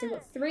child. She's still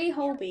got 3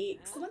 whole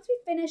weeks. So once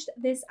we've finished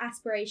this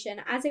aspiration,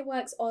 as it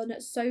works on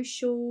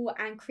social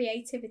and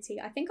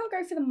creativity, I think I'll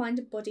go for the mind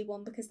and body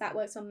one, because that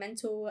works on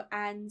mental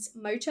and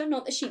motor.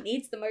 Not that she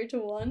needs the motor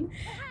one,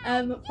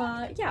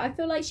 but yeah, I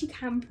feel like she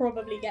can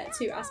probably get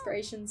 2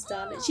 aspirations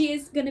done. She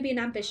is going to be an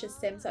ambitious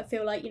sim, so I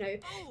feel like, you know,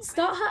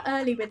 start her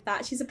early with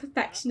that. She's a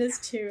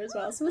perfectionist too as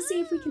well, so we'll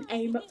see if we can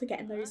aim for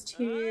getting those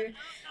two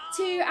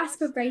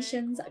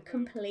aspirations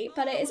complete.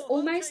 But it is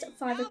almost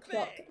 5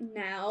 o'clock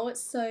now,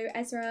 so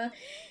Ezra,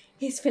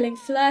 He's feeling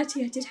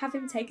flirty. I did have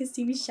him take a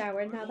steamy shower,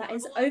 and now that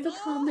has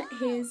overcome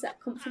his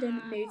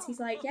confident moods.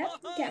 He's like, yep,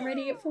 getting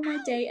ready for my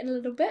date in a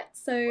little bit.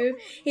 So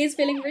he's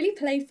feeling really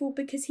playful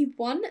because he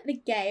won the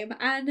game,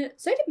 and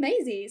so did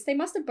Maisie. So they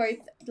must have both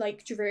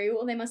like drew,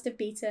 or they must have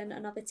beaten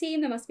another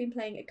team. They must have been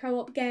playing a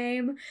co-op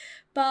game.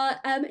 But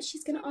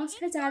she's going to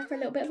ask her dad for a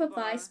little bit of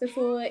advice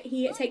before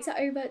he takes her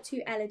over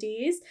to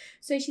Elodie's.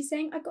 So she's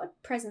saying, I got a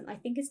present I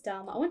think is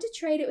dumb. I want to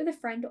trade it with a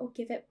friend or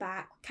give it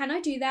back. Can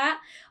I do that?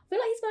 I feel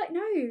like he's like,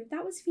 no,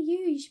 that was for you.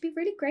 You should be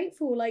really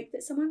grateful, like,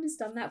 that someone has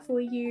done that for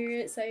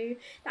you. So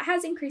that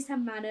has increased her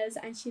manners,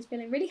 and she's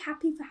feeling really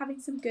happy for having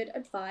some good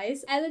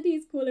advice.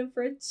 Elodie's calling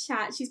for a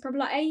chat. She's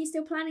probably like, are you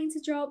still planning to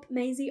drop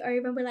Maisie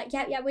over? And we're like,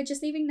 yeah, we're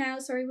just leaving now.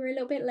 Sorry, we're a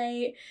little bit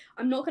late.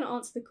 I'm not going to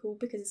answer the call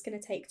because it's going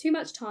to take too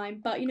much time.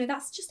 But, you know,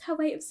 that's just her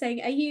way of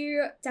saying, are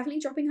you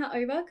definitely dropping her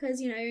over? Because,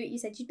 you know, you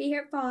said you'd be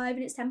here at 5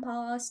 and it's 10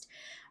 past.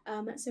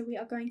 So we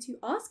are going to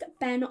ask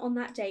Ben on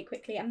that day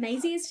quickly, and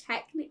Maisie is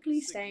technically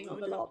staying on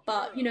the lot,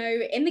 but you know,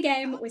 in the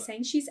game we're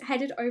saying she's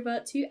headed over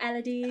to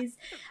Elodie's.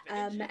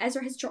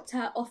 Ezra has dropped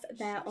her off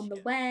there on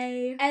the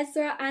way.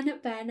 Ezra and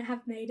Ben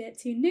have made it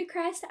to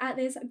Newcrest at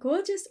this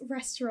gorgeous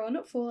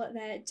restaurant for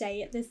their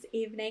date this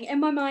evening. In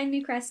my mind,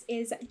 Newcrest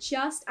is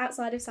just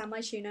outside of San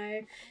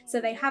Myshuno, so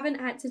they haven't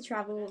had to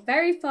travel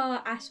very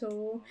far at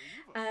all.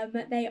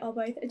 They are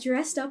both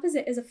dressed up as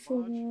it is a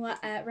formal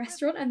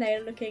restaurant, and they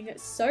are looking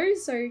so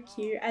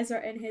cute.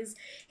 Ezra in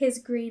his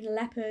green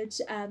leopard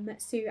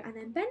suit, and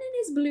then Ben in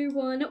his blue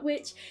one,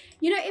 which,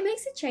 you know, it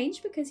makes a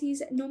change because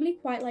he's normally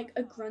quite like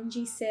a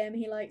grungy sim.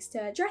 He likes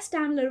to dress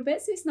down a little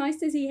bit, so it's nice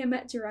to see him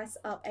dress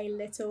up a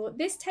little.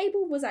 This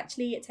table was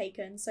actually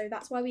taken, so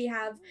that's why we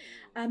have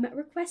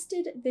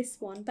requested this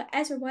one. But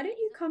Ezra, why don't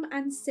you come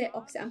and sit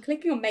opposite? I'm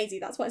clicking on Maisie,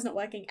 that's why it's not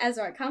working.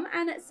 Ezra, come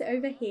and sit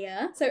over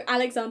here. So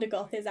Alexander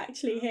Goth is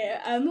actually here,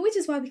 which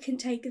is why we couldn't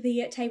take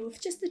the table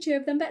for just the two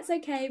of them, but it's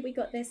okay. We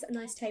got this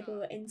nice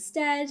table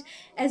instead.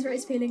 Ezra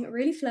is feeling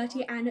really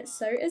flirty, and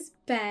so is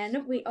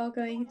Ben. We are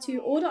going to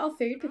order our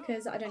food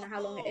because I don't know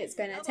how long it's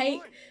going to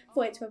take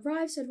for it to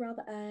arrive, so I'd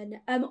rather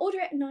order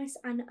it nice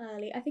and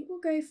early. I think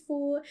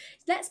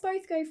let's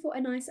both go for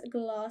a nice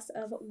glass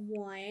of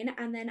wine,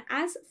 and then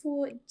as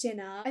for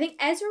dinner, I think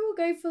Ezra will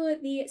go for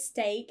the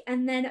steak,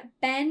 and then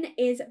Ben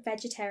is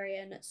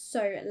vegetarian,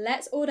 so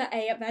let's order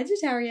a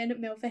vegetarian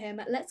meal for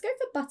him. Let's go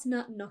for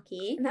butternut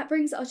gnocchi, and that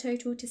brings our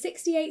total to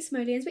 68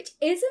 simoleons, which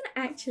isn't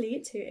actually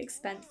too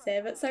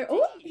expensive.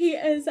 So he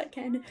is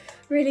getting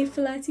really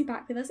flirty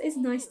back with us. It's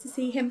nice to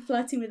see him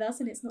flirting with us,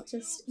 and it's not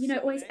just, you know,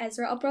 always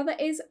Ezra. Our brother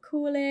is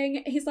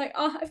calling. He's like,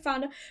 oh, I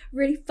found a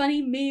really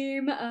funny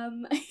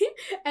meme.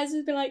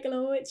 Ezra's been like,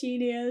 oh,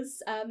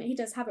 genius. He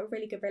does have a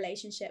really good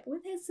relationship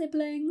with his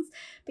siblings,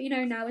 but you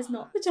know, now is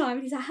not the time.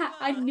 And he's like,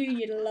 I knew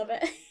you'd love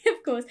it.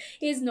 Of course,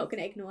 he is not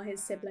going to ignore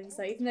his siblings,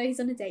 so even though he's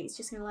on a date, he's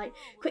just going to like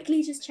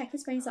quickly just check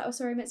his phone. He's like, oh,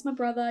 sorry, it's my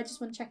brother. I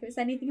just want to check if it's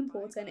anything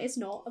important. It's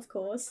not, of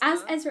course.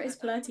 As Ezra is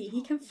flirty,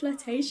 he can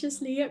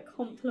flirtatiously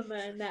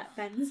compliment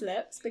Ben's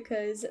lips,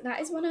 because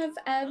that is one of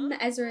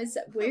Ezra's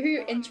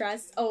woohoo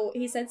interests. Oh,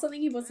 he said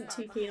something he wasn't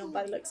too keen on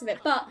by the looks of it,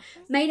 but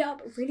made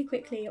up really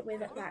quickly with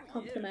that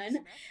compliment.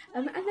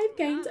 And they've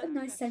gained a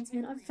nice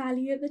sentiment. I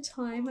value the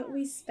time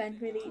we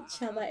spend with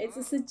each other. It's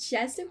a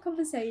suggestive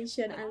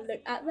conversation, and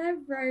look at their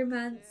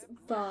romance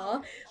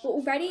bar. We're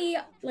already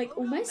like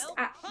almost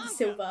at the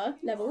silver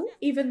level,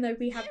 even though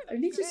we have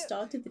only just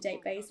started the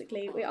date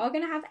basically. We are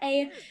going to have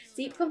a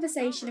deep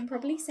conversation and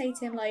probably say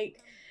to him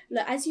like,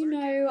 look, as you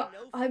know,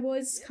 I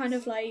was kind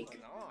of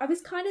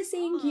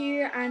seeing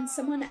you and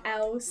someone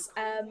else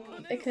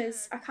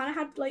because I kind of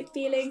had like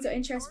feelings or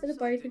interest for the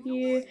both of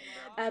you,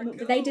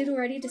 but they did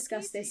already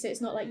discuss this, so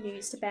it's not like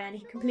news to Ben.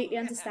 He completely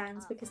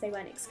understands because they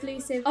weren't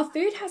exclusive. Our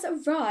food has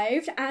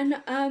arrived, and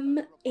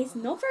it's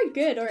not very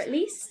good, or at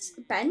least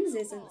Ben's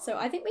isn't, so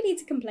I think we need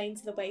to complain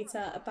to the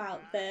waiter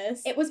about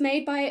this. It was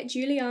made by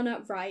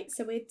Juliana Wright,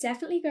 so we're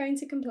definitely going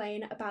to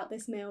complain about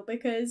this meal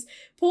because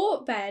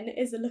poor Ben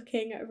is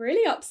looking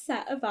really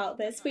upset about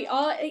this.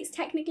 It's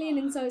technically an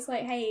insult. It's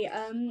like, hey,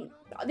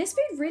 this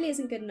food really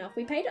isn't good enough.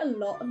 We paid a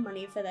lot of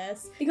money for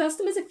this. The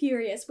customers are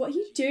furious. What are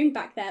you doing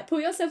back there?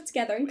 Pull yourself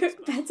together and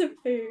cook better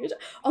food.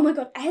 Oh my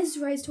god,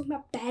 Ezra is talking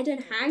about bed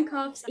and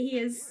handcuffs.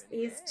 He's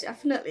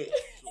definitely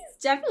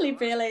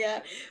feeling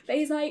it. But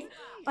he's like,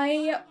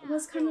 I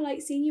was kind of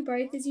like seeing you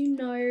both, as you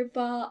know,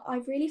 but I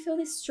really feel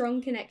this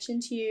strong connection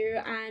to you,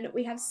 and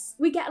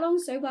we get along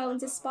so well, and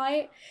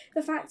despite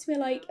the fact we're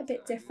like a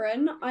bit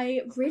different,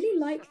 I really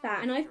like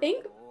that. And I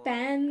think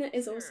Ben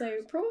is also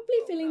probably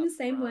feeling the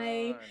same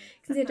way,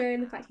 considering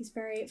the fact he's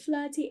very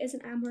flirty. It's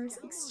an amorous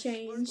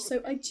exchange.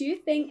 So I do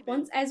think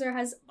once Ezra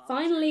has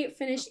finally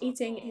finished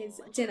eating his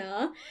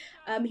dinner,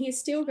 he is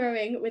still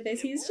going with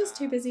this. He's just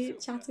too busy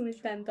chatting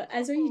with Ben. But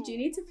Ezra, you do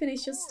need to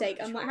finish your steak.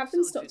 I might have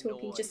them stop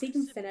talking just so he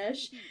can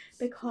finish,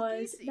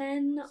 because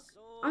then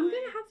I'm going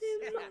to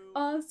have him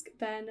ask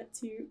Ben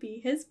to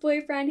be his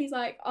boyfriend. He's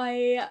like,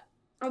 I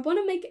I want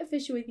to make it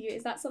official with you.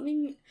 Is that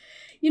something,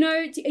 you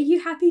know, are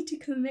you happy to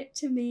commit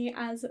to me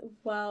as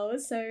well?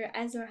 So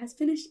Ezra has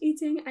finished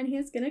eating and he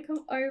is going to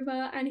come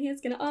over and he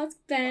is going to ask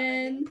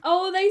Ben.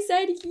 Oh, they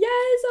said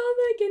yes. Oh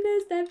my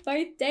goodness. They're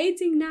both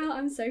dating now.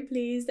 I'm so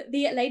pleased.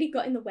 The lady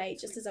got in the way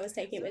just as I was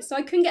taking it with, so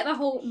I couldn't get the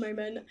whole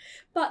moment.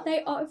 But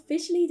they are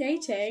officially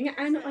dating,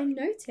 and I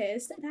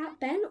noticed that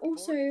Ben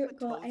also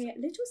got a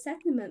little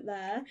sentiment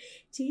there.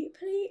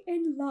 Deeply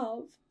in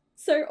love.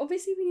 So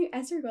obviously we knew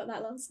Ezra got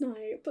that last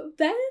night, but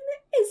Ben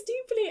is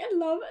deeply in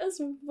love as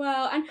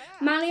well. And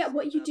Malia,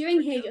 what are you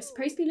doing here? You're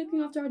supposed to be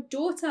looking after our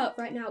daughter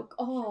right now.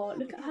 Oh,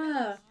 look at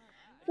her.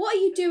 What are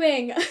you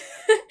doing?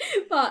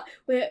 But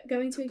we're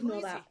going to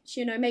ignore that.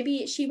 You know,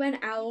 maybe she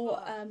went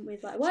out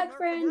with like a work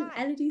friend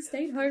and Elodie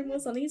stayed home or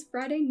something. It's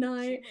Friday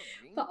night.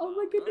 But oh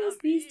my goodness,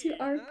 these two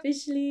are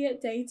officially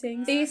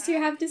dating. These two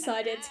have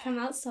decided to come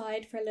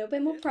outside for a little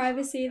bit more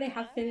privacy. They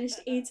have finished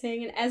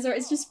eating and Ezra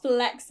is just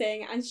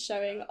flexing and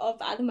showing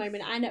off at the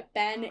moment. And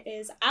Ben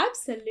is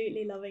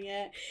absolutely loving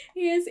it.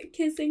 He is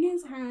kissing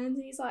his hand.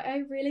 He's like, I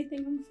really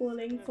think I'm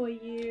falling for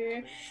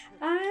you.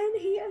 And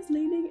he is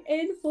leaning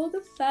in for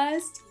the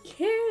first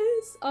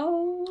kiss.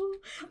 Oh,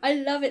 I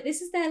love it.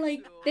 This is their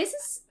this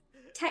is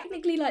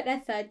technically like their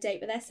third date,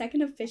 but their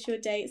second official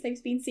dates.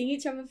 They've been seeing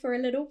each other for a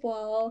little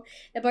while.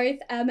 They're both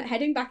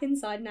heading back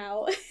inside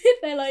now.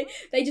 They're like,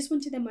 they just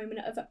wanted their moment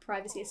of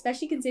privacy,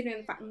 especially considering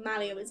the fact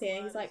Malia was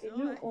here. He's like, you're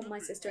not my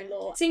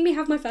sister-in-law. Seeing me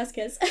have my first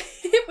kiss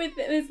with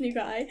this new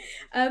guy.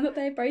 But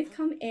they both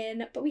come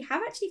in, but we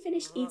have actually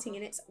finished eating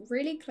and it's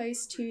really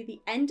close to the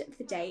end of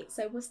the date.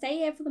 So we'll stay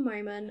here for the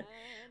moment.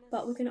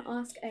 But we're going to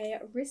ask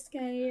a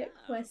risque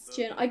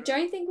question. I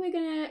don't think we're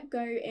going to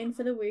go in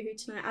for the woohoo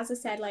tonight. As I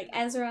said, like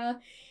Ezra,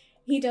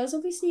 he does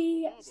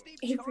obviously,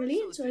 he really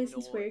enjoys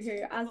his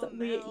woohoo, as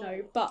we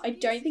know, but I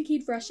don't think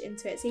he'd rush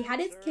into it. So he had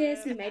his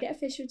kiss, he made it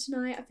official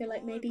tonight. I feel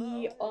like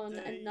maybe on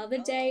another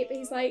date, but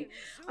he's like,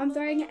 I'm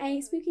throwing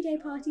a spooky day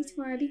party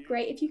tomorrow. It'd be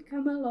great if you could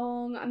come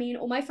along. I mean,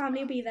 all my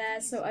family will be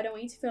there, so I don't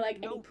want you to feel like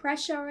any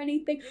pressure or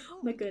anything. Oh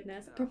my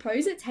goodness.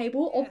 Propose at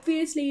table.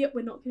 Obviously,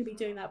 we're not going to be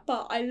doing that,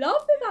 but I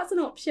love that that's an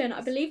option.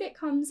 I believe it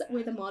comes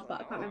with a mod, but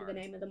I can't remember the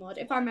name of the mod.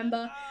 If I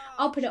remember,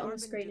 I'll put it on the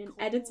screen in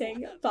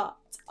editing, but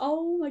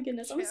oh my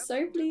goodness, I'm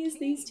so pleased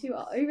these two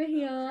are over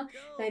here.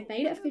 They've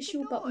made it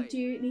official, but we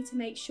do need to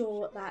make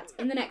sure that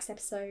in the next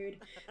episode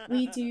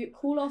we do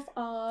call off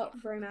our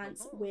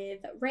romance with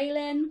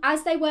Raelyn.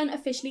 As they weren't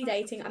officially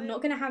dating, I'm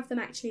not going to have them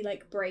actually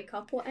like break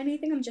up or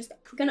anything. I'm just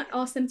going to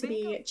ask them to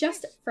be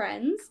just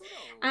friends.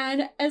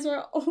 And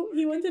Ezra, oh,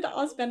 he wanted to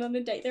ask Ben on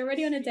a date. They're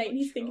already on a date and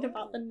he's thinking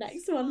about the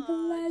next one,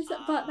 bless.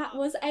 But that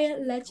was a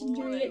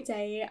legendary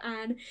day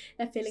and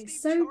they're feeling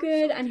so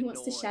good and he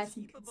wants to share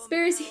some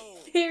conspiracy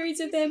theories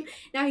with him.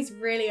 Now he's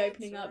really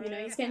opening up, you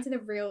know, he's getting to the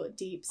real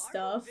deep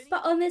stuff.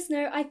 But on this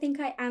note, I think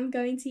I am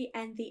going to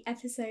end the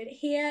episode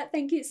here.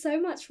 Thank you so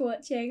much for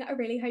watching. I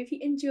really hope you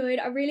enjoyed.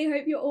 I really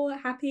hope you're all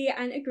happy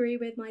and agree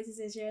with my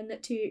decision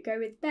to go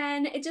with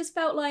Ben. It just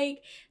felt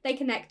like they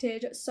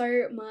connected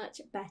so much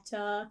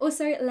better.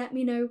 Also, let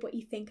me know what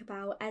you think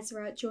about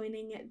Ezra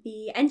joining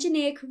the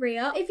engineer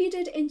career. If you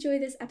did enjoy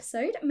this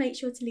episode, make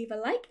sure to leave a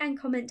like and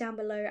comment down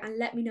below and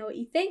let me know what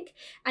you think.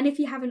 And if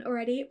you haven't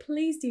already,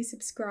 please do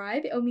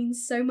subscribe. It'll mean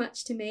so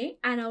much to me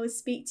and I will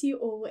speak to you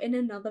all in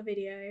another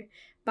video.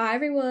 Bye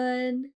everyone!